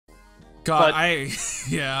God,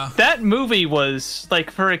 But yeah. that movie was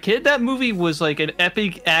like, for a kid, that movie was like an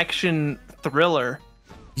epic action thriller.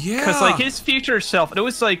 Because like Yeah. his future self, and it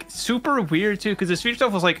was like super weird too, because his future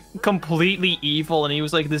self was like completely evil, and he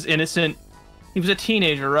was like this innocent. He was a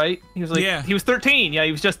teenager, right? He was like, Yeah. he was 13. Yeah,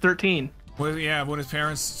 he was just 13. Well, yeah, when his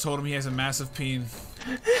parents told him he has a massive peen.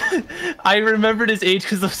 I remembered his age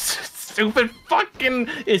because of stupid fucking.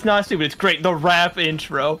 It's not stupid. It's great. The rap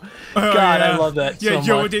intro. Oh, God, yeah. I love that. Yeah, so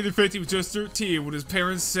Joe much. dated 50 was just 13 when his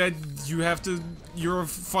parents said you're a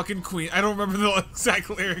fucking queen. I don't remember the exact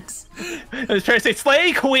lyrics. His parents say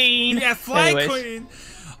 "Slay Queen." Yeah, Slay Anyways. Queen.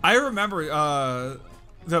 I remember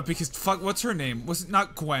because fuck, what's her name? Was it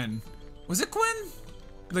not Gwen? Was it Gwen?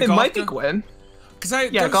 The It might be goth- Gwen. Cause I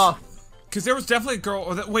Yeah, goth. Because there was definitely a girl.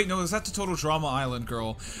 Or wait, no, was that the Total Drama Island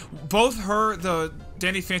girl? Both her, the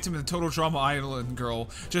Danny Phantom, and the Total Drama Island girl,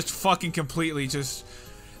 just fucking completely just.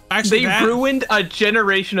 Actually, They ruined a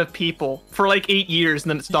generation of people for like 8 years,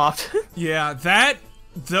 and then it stopped. Yeah,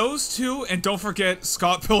 those two, and don't forget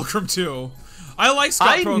Scott Pilgrim too. I like Scott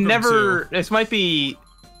I Pilgrim never. too. This might be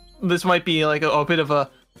like a bit of a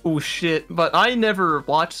oh shit, but I never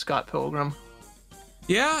watched Scott Pilgrim.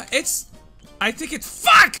 Yeah, I think it's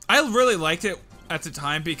fuck. I really liked it at the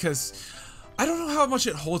time because I don't know how much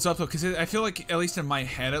it holds up though. Because I feel like, at least in my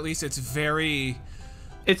head, it's very.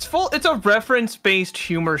 It's a reference-based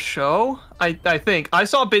humor show. I think I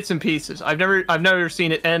saw bits and pieces. I've never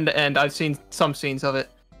seen it end to end. I've seen some scenes of it.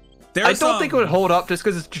 I don't think it would hold up just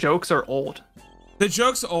because its jokes are old. The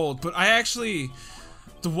joke's old, but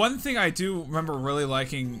the one thing I do remember really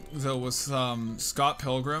liking though was Scott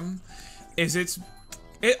Pilgrim, is it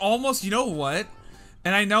almost, you know what?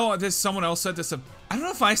 And I know this, someone else said this. I don't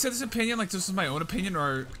know if I said this opinion, like this is my own opinion,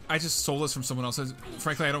 or I just stole this from someone else.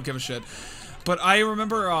 Frankly, I don't give a shit. But I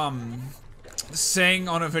remember saying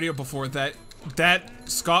on a video before that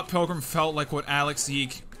Scott Pilgrim felt like what Alex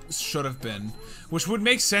Yeek should have been, which would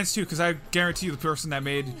make sense too, because I guarantee you the person that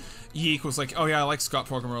made Yeek was like, oh yeah, I like Scott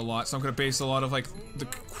Pilgrim a lot, so I'm gonna base a lot of like the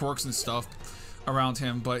quirks and stuff around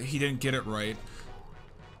him, but he didn't get it right.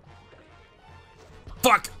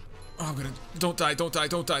 Fuck! Oh, I'm gonna. Don't die, don't die,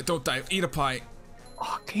 don't die, don't die. Eat a pie.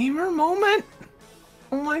 Oh, gamer moment.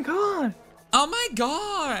 Oh my god. Oh my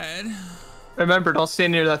god! Remember, don't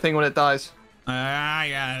stand near that thing when it dies. I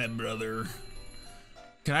got it, brother.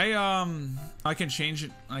 Can I can change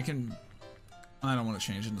it. I don't want to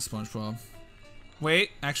change it into SpongeBob.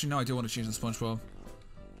 Wait, actually, no, I do want to change it to SpongeBob.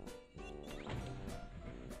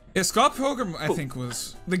 Yeah, Scott Pilgrim, I think,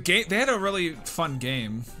 was the game. They had a really fun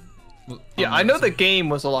game. Yeah, I know the game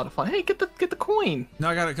was a lot of fun. Hey, get the coin. Now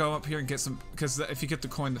I gotta go up here and get some, because if you get the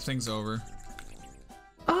coin, the thing's over.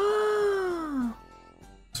 Ah.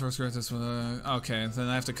 Source grant this one. Okay, then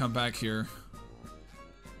I have to come back here.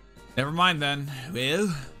 Never mind then.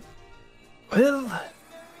 Well,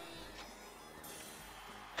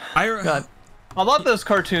 God, a lot of those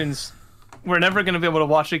cartoons, we're never gonna be able to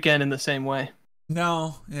watch again in the same way.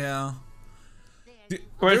 No, yeah.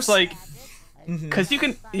 Where it's like, because you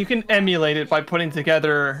can emulate it by putting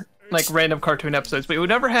together like random cartoon episodes, but you would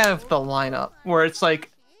never have the lineup where it's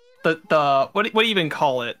like the what do you even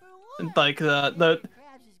call it? Like the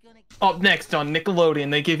up next on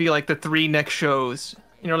Nickelodeon, they give you like the 3 next shows.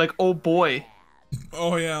 And you're like, oh boy.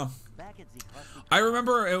 Oh yeah. I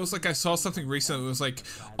remember it was like I saw something recently. It was like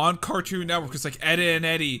on Cartoon Network. It's like Edda and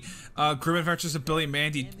Eddie, Grim Adventures of Billy and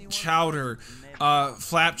Mandy, Chowder,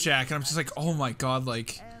 Flapjack, and I'm just like, oh my god,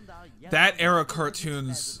 like that era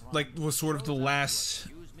cartoons like was sort of the last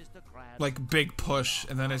like big push,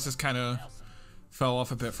 and then it just kind of fell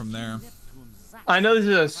off a bit from there. I know this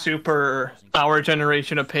is a super our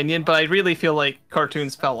generation opinion, but I really feel like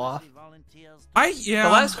cartoons fell off. Yeah. The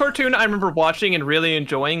last cartoon I remember watching and really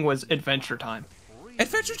enjoying was Adventure Time.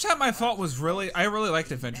 Adventure Time I thought was I really liked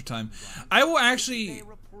Adventure Time. I will actually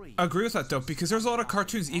agree with that though, because there's a lot of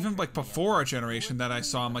cartoons even like before our generation that I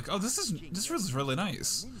saw. I'm like, oh, this was really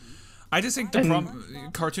nice. I just think the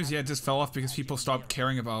cartoons just fell off because people stopped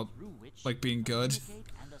caring about like being good.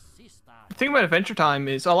 The thing about Adventure Time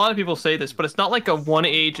is a lot of people say this, but it's not like a one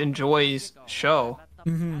age enjoys show.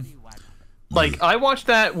 Like I watched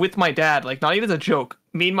that with my dad, like not even as a joke.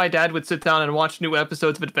 Me and my dad would sit down and watch new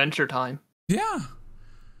episodes of Adventure Time. Yeah.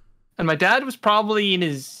 And my dad was probably in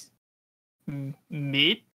his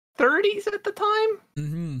mid-30s at the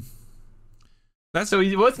time. So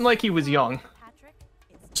he wasn't like he was young.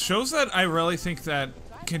 Shows that I really think that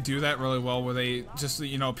can do that really well, where they just,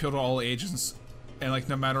 you know, appeal to all ages, and like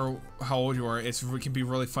no matter how old you are, it can be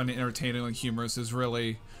really fun and entertaining and humorous.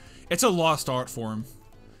 It's a lost art form.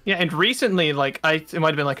 Yeah, and recently, like it might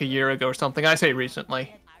have been like a year ago or something. I say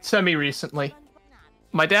recently, semi-recently.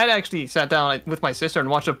 my dad actually sat down with my sister and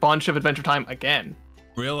watched a bunch of Adventure Time again.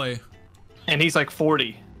 Really? And he's like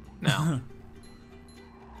 40 now.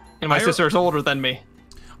 And my sister's older than me.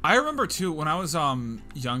 I remember too when I was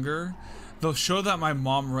younger, the show that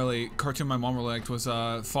cartoon my mom really liked was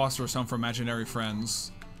Foster's Home for Imaginary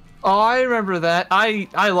Friends. Oh, I remember that.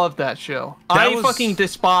 I loved that show. I fucking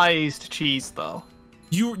despised cheese though.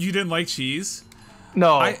 You didn't like cheese?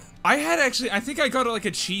 No. I had actually, I think I got like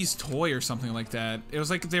a cheese toy or something like that. It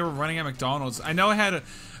was like they were running at McDonald's. I know I had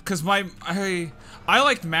cause I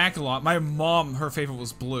liked Mac a lot. My mom, her favorite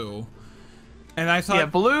was Blue. And I thought... Yeah,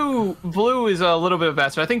 Blue is a little bit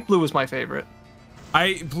better. I think Blue was my favorite.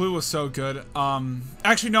 Blue was so good.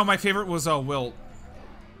 Actually, no, my favorite was Wilt.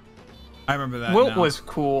 I remember that Wilt was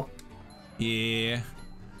cool. Yeah.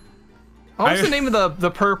 What was the name of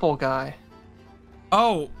the purple guy?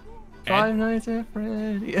 Oh. Five Nights at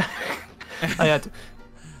Freddy's. Yeah. I had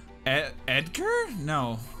to. Edgar?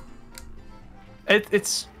 No.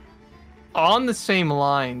 It's on the same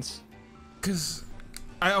lines. Cause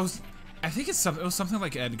I think it was something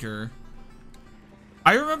like Edgar.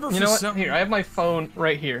 I remember Here, I have my phone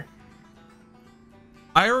right here.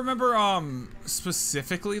 I remember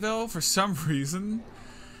specifically though, for some reason,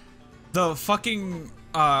 the fucking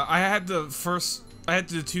I had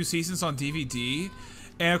the 2 seasons on DVD,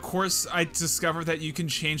 and of course I discovered that you can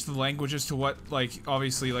change the languages to what, like,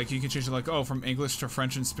 obviously, like, you can change it, like, oh, from English to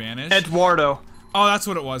French and Spanish. Eduardo. Oh, that's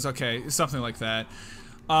what it was. Okay, something like that.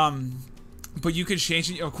 But you could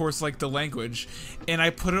change it, of course, like the language, and I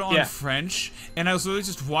put it on French, and I was literally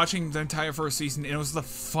just watching the entire first season, and it was the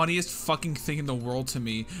funniest fucking thing in the world to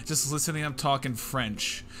me, just listening to them talk in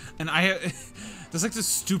French. And that's like the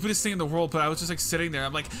stupidest thing in the world, but I was just like sitting there, I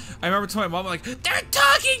remember telling my mom, like, they're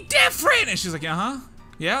talking different! And she's like, uh-huh,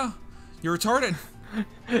 yeah, you're retarded.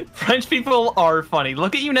 French people are funny.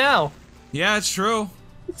 Look at you now. Yeah, it's true.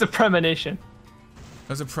 It's a premonition.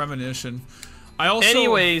 That's a premonition. I also...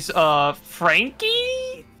 Anyways,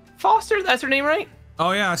 Frankie Foster, that's her name, right?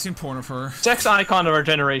 Oh yeah, I've seen porn of her. Sex icon of our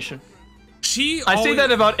generation. I say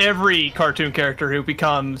that about every cartoon character who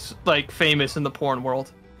becomes, like, famous in the porn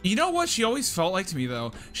world. You know what she always felt like to me,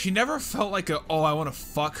 though? She never felt like oh, I want to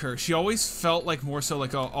fuck her. She always felt like more so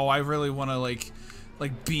like, oh, I really want to, like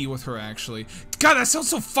be with her, actually. God, that sounds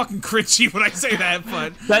so fucking cringy when I say that,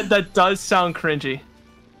 but... that does sound cringy.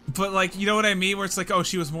 But, like, you know what I mean? Where it's like, oh,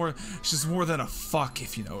 she's more than a fuck,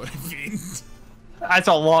 if you know what I mean. That's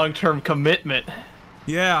a long-term commitment.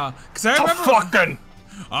 Yeah, because I remember... fucking...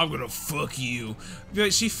 I'm gonna fuck you.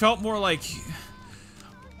 But she felt more like...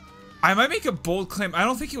 I might make a bold claim. I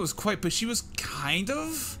don't think it was quite, but she was kind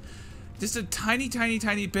of... Just a tiny, tiny,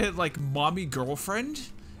 tiny bit, like, mommy girlfriend.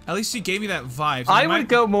 At least she gave me that vibe. I would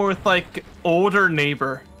go more with, like, older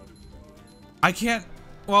neighbor. I can't...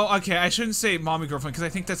 Well, okay, I shouldn't say mommy girlfriend, because I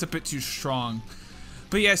think that's a bit too strong.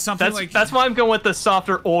 But yeah, something like... That's why I'm going with the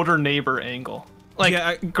softer, older neighbor angle. Like,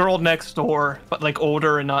 yeah, girl next door, but, like,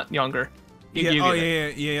 older and not younger.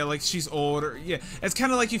 Yeah, like, she's older. Yeah, it's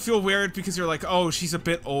kind of like you feel weird because you're like, oh, she's a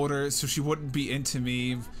bit older, so she wouldn't be into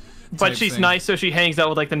me. But she's nice, so she hangs out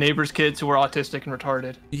with, like, the neighbor's kids who are autistic and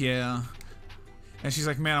retarded. Yeah. And she's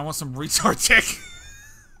like, man, I want some retard dick.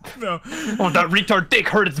 No. Oh, that retard dick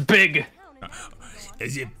hurt, it's big.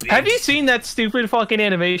 Is it big? Have you seen that stupid fucking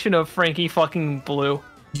animation of Frankie fucking Blue?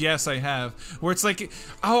 Yes, I have. Where it's like,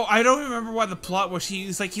 oh, I don't remember why the plot was.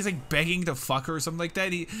 He's like begging to fuck her or something like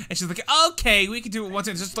that. And she's like, okay, we can do it once.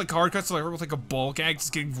 And it's just like hard cuts to like her with like a ball gag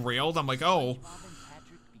just getting railed. I'm like, oh.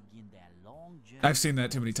 I've seen that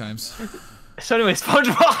too many times. So anyway,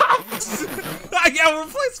 SpongeBob. Yeah, we're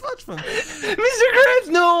playing SpongeBob. Mr. Krabs,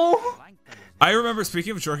 no. I remember,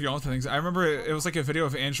 speaking of jerking off things, I remember it was like a video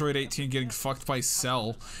of Android 18 getting fucked by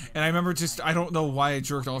Cell, and I remember I don't know why I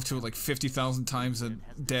jerked off to it like 50,000 times a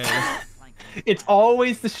day. It's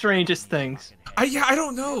always the strangest things. Yeah, I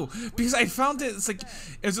don't know, because I found it, it's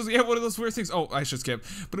just, yeah, one of those weird things. Oh, I should skip.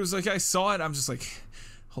 But it was like, I saw it, I'm just like,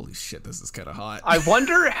 holy shit, this is kind of hot. I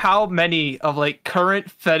wonder how many of, like,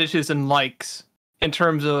 current fetishes and likes, in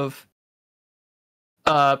terms of,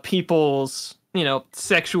 people's... you know,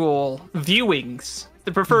 sexual viewings,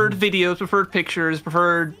 the preferred videos, preferred pictures,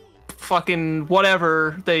 preferred fucking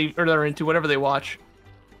whatever they're into, whatever they watch.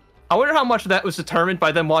 I wonder how much of that was determined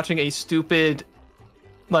by them watching a stupid,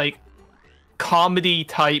 like, comedy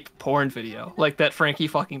type porn video, like that Frankie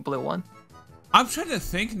fucking Blue one. I'm trying to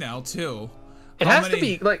think now too. It has to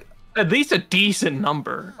be like at least a decent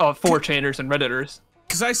number of 4chaners and Redditors.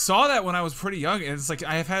 Because I saw that when I was pretty young, and it's like,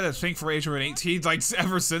 I have had a thing for Android 18, like,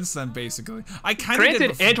 ever since then, basically. I kind of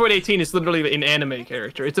Granted, Android 18 is literally an anime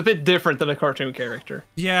character. It's a bit different than a cartoon character.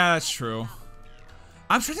 Yeah, that's true.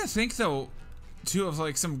 I'm trying to think, though, two of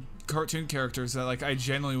like some cartoon characters that like I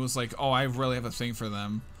genuinely was like, oh, I really have a thing for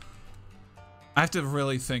them. I have to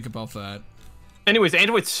really think about that. Anyways,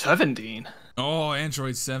 Android 17. Oh,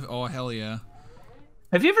 Android 7. Oh, hell yeah.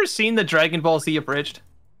 Have you ever seen the Dragon Ball Z abridged?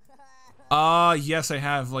 Yes, I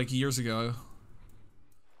have, like, years ago.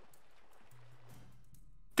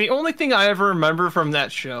 The only thing I ever remember from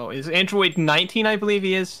that show is Android 19, I believe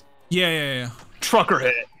he is. Yeah. Trucker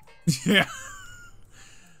hit. Yeah.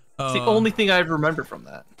 It's the only thing I ever remember from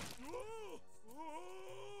that.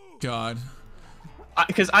 God.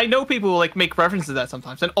 Because I know people like make references to that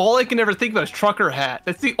sometimes, and all I can ever think about is trucker hat.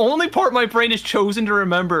 That's the only part my brain has chosen to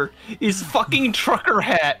remember is fucking trucker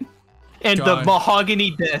hat and the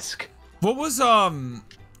mahogany disc. What was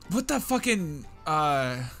what the fucking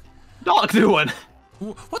dog doing?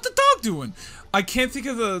 What the dog doing? I can't think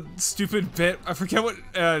of the stupid bit. I forget what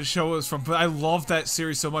show it was from, but I loved that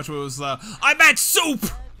series so much. It was I'm at soup.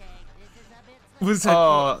 Was that?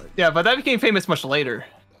 Oh yeah, but that became famous much later.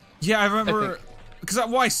 Yeah, I remember. Because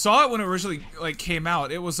I saw it when it originally like came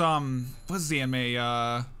out. It was what's the anime?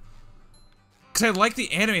 Because I like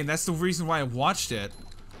the anime, and that's the reason why I watched it.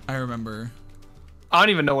 I remember. I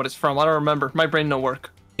don't even know what it's from. I don't remember. My brain no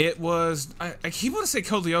work. It was I keep wanting to say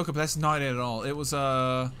Code Lyoko, but that's not it at all. It was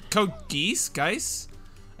Code Geass,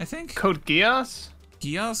 I think. Code Geass?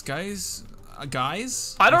 Geass, guys.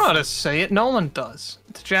 I don't know how to say it. No one does.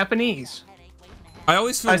 It's Japanese. I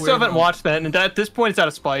always feel I weird still haven't watched that, and at this point, it's out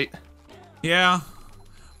of spite. Yeah.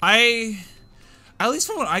 At least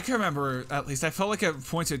from what I can remember, at least, I felt like at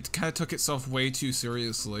points it kind of took itself way too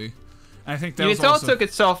seriously. And I think that was also... It took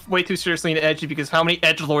itself way too seriously and edgy because how many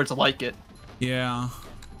edgelords like it? Yeah.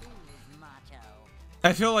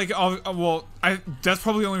 I feel like, well, that's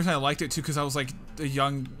probably the only reason I liked it too, because I was like a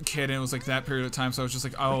young kid and it was like that period of time, so I was just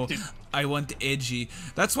like, oh, I want edgy.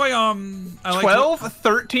 That's why, I like... 12,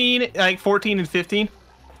 13, like 14, and 15.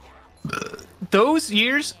 Those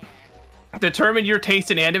years determine your taste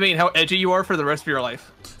in anime and how edgy you are for the rest of your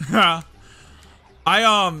life.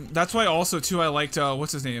 That's why also too I liked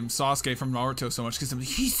what's his name, Sasuke from Naruto so much, because I'm like,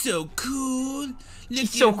 he's so cool. He's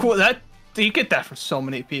so cool. That you get that from so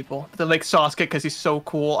many people. They like Sasuke because he's so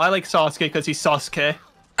cool. I like Sasuke because he's Sasuke.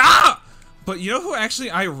 Ah! But you know who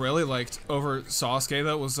actually I really liked over Sasuke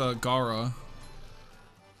though was Gaara.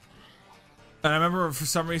 And I remember for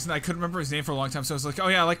some reason I couldn't remember his name for a long time, so I was like, oh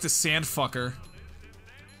yeah, I like the sand fucker.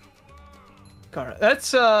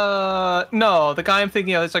 That's no, the guy I'm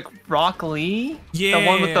thinking of is like Rock Lee. Yeah, the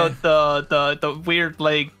one with the weird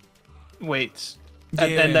leg weights,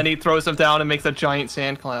 and then he throws them down and makes a giant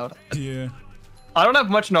sand cloud. Yeah. I don't have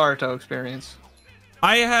much Naruto experience.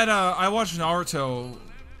 I watched Naruto.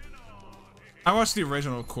 I watched the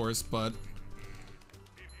original, of course, but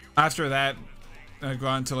after that, I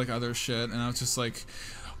got into like other shit, and I was just like,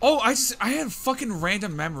 oh, I had a fucking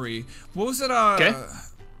random memory. What was it? Okay.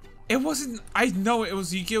 It wasn't. I know it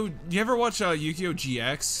was Yu-Gi-Oh. You ever watch Yu-Gi-Oh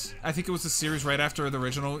GX? I think it was the series right after the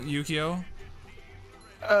original Yu-Gi-Oh.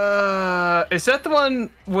 Is that the one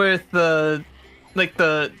with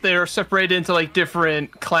they're separated into like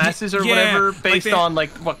different classes or whatever based on like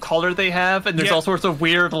what color they have, and there's all sorts of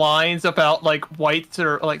weird lines about like whites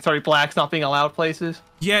or like blacks not being allowed places.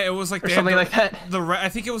 Yeah, it was like or something like that. I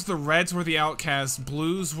think it was the reds were the outcasts,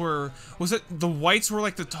 blues were the whites were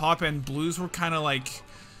like the top end, blues were kind of like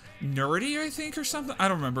nerdy, I think, or something. I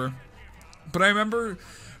don't remember, but I remember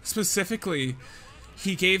specifically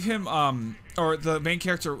he gave him or the main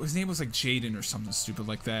character, his name was like Jaden or something stupid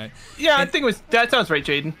like that. Yeah, I think it was, that sounds right,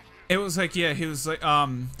 Jaden. It was like, yeah, he was like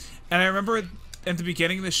and I remember at the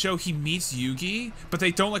beginning of the show he meets Yugi, but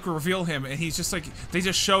they don't like reveal him, and he's just like, they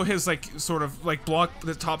just show his like sort of like block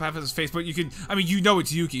the top half of his face, but you can, I mean, you know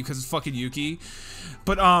it's Yugi because it's fucking Yugi,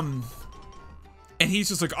 but and he's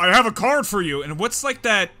just like, I have a card for you, and what's like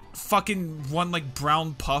that fucking one like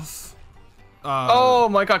brown puff? Oh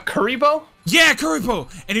my god, Kuribo? Yeah,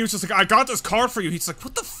 Kuribo! And he was just like, I got this card for you. He's like,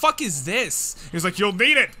 what the fuck is this? He's like, you'll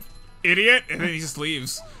need it, idiot! And then he just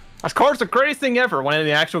leaves. This card's the greatest thing ever, when in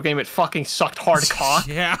the actual game it fucking sucked hard cock.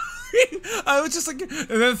 Yeah. I was just like, and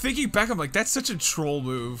then thinking back, I'm like, that's such a troll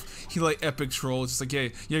move. He like epic troll, just like, yeah,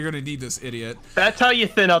 you're gonna need this, idiot. That's how you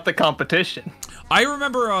thin out the competition. I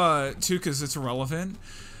remember, too, because it's relevant,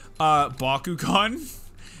 Bakugan.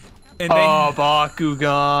 And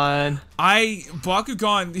Bakugan.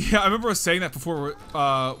 Bakugan, yeah, I remember saying that before,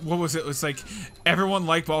 what was it? It was like, everyone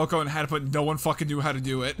liked Bakugan and had it, but no one fucking knew how to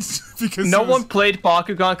do it. Because no one played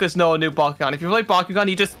Bakugan because no one knew Bakugan. If you played Bakugan,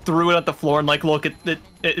 you just threw it at the floor and like, look at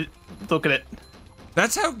it.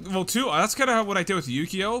 That's how, well, too, that's kind of what I did with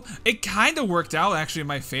Yu-Gi-Oh! It kind of worked out, actually, in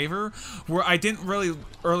my favor, where I didn't really,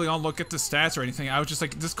 early on, look at the stats or anything. I was just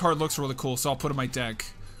like, this card looks really cool, so I'll put it in my deck.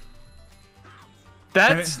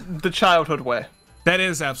 That's the childhood way. That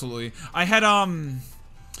is, absolutely. I had,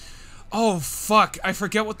 oh, fuck, I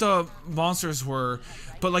forget what the monsters were,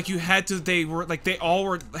 but, like, you had to, they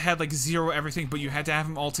all had, like, 0 everything, but you had to have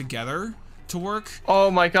them all together to work.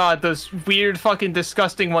 Oh my god, those weird fucking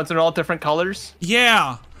disgusting ones that are all different colors.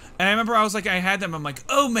 Yeah, and I remember I was like, I had them, I'm like,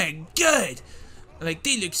 oh my god, like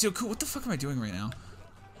they look so cool. What the fuck am I doing right now?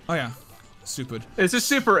 Oh yeah, stupid. This is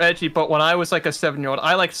super edgy, but when I was like a 7-year-old,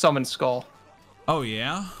 I liked Summon Skull. Oh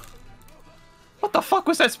yeah? What the fuck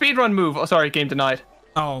was that speedrun move? Oh sorry, game denied.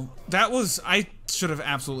 Oh, that was, I should have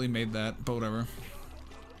absolutely made that, but whatever.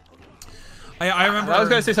 I remember. I was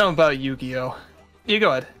gonna say something about Yu-Gi-Oh. You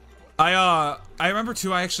go ahead. I remember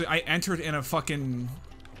too, I entered in a fucking,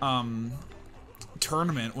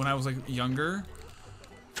 tournament when I was, like, younger.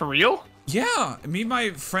 For real? Yeah, me and my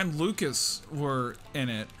friend Lucas were in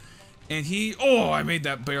it. And oh, I made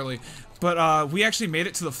that barely. But, we actually made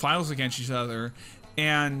it to the finals against each other.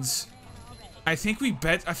 And I think we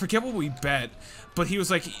bet, I forget what we bet. But he was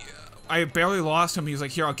like, I barely lost him. He was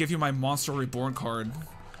like, here, I'll give you my Monster Reborn card.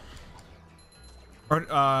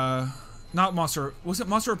 Or, not Monster, was it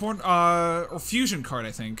Monster Reborn? Or Fusion card,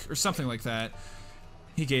 I think, or something like that.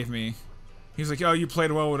 He gave me. He was like, oh, you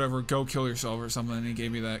played well, whatever, go kill yourself or something, and he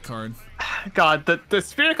gave me that card. God, the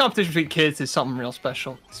spirit of competition between kids is something real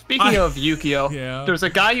special. Speaking of Yu-Gi-Oh, yeah. There was a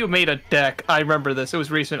guy who made a deck, I remember this, it was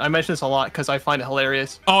recent, I mention this a lot because I find it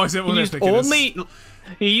hilarious. Oh, is it what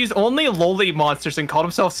he used only lowly monsters and called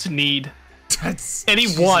himself Sneed. And he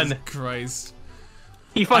won. Jesus Christ.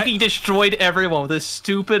 He fucking destroyed everyone with his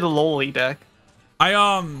stupid lowly deck.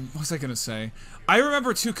 What was I gonna say? I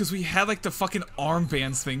remember too, because we had like the fucking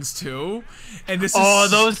armbands things too, and this oh,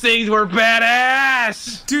 those things were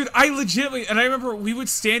badass, dude. I legitimately, and I remember we would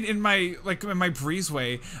stand in my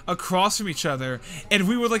breezeway across from each other, and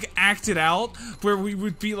we would like act it out where we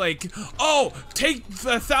would be like, oh, take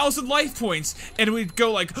 1,000 life points, and we'd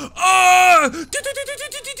go like, oh,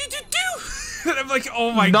 and I'm like,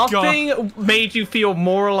 oh my god. Nothing made you feel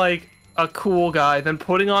more like a cool guy than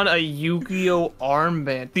putting on a Yu-Gi-Oh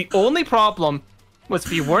armband. The only problem was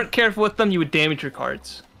if you weren't careful with them, you would damage your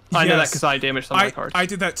cards. I know that because I damaged some of my cards. I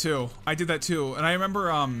did that too. And I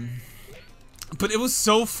remember, but it was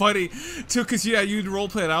so funny too, because yeah, you'd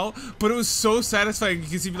roleplay it out, but it was so satisfying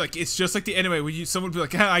because you'd be like, it's just like the anime when someone would be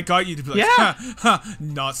like, I got you, to be like, yeah,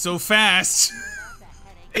 not so fast.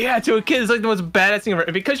 Yeah, to a kid, it's like the most badass thing ever.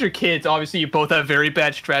 And because you're kids, obviously you both have very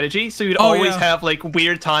bad strategy, so you'd always have like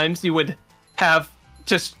weird times you would have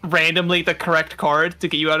just randomly the correct card to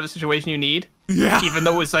get you out of a situation you need. Yeah. Even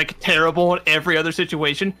though it was like terrible in every other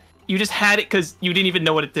situation, you just had it because you didn't even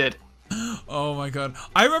know what it did. Oh my god.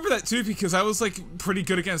 I remember that too because I was like pretty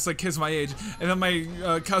good against like kids my age, and then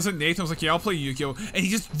my cousin Nathan was like, yeah, I'll play Yu-Gi-Oh, and he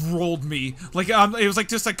just rolled me. Like it was like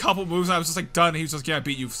just a couple moves and I was just like done, and he was just like, yeah, I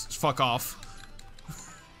beat you, fuck off.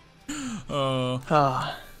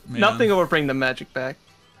 Nothing will bring the magic back.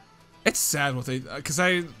 It's sad what they, because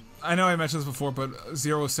I know I mentioned this before, but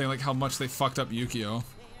Zero was saying like how much they fucked up Yu-Gi-Oh.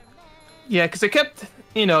 Yeah, because they kept,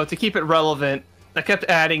 you know, to keep it relevant, they kept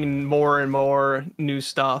adding more and more new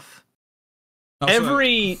stuff. Also,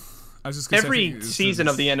 every season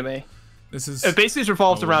of the anime, it basically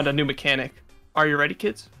revolves around a new mechanic. Are you ready,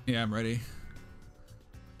 kids? Yeah, I'm ready.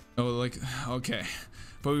 Oh, like, okay,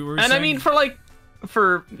 but we were. And saying... I mean,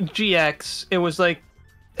 for GX, it was like,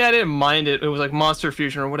 I didn't mind it. It was like Monster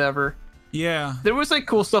Fusion or whatever. Yeah. There was like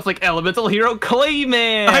cool stuff like Elemental Hero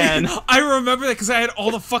Clayman. I remember that because I had all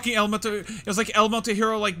the fucking Elemental. It was like Elemental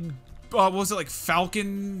Hero, like, what was it, like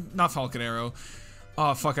not Falcon Arrow.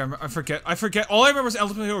 Oh fuck, I forget. All I remember is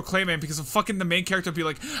Elemental Hero Clayman because of fucking the main character would be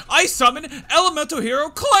like, I summon Elemental Hero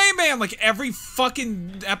Clayman, like every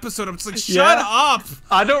fucking episode. I'm just like, shut up.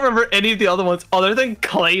 I don't remember any of the other ones other than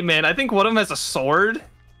Clayman. I think one of them has a sword.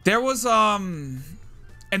 There was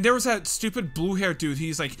and there was that stupid blue-haired dude.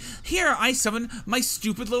 He's like, here, I summon my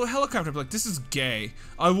stupid little helicopter. I'm like, this is gay.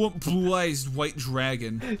 I want blue-eyes white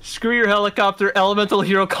dragon. Screw your helicopter, Elemental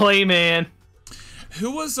Hero Clayman.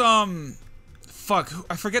 Who was fuck,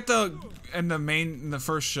 I forget in the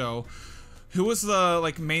first show. Who was the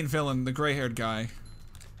like main villain, the gray-haired guy?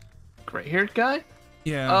 Gray-haired guy?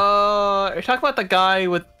 Yeah. Are you talking about the guy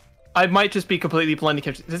with? I might just be completely blending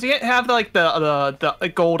him. Does he have like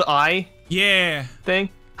the gold eye? Yeah. Thing?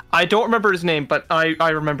 I don't remember his name, but I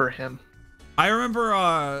remember him. I remember.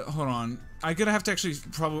 Hold on. I'm gonna have to actually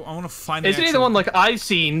probably. I want to find. Isn't he the one like I've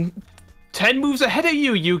seen? 10 moves ahead of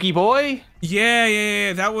you, Yugi boy.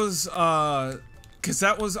 Yeah. That was because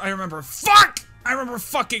that was, I remember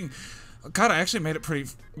fucking, God, I actually made it pretty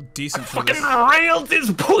decent for this. Fucking railed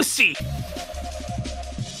his pussy!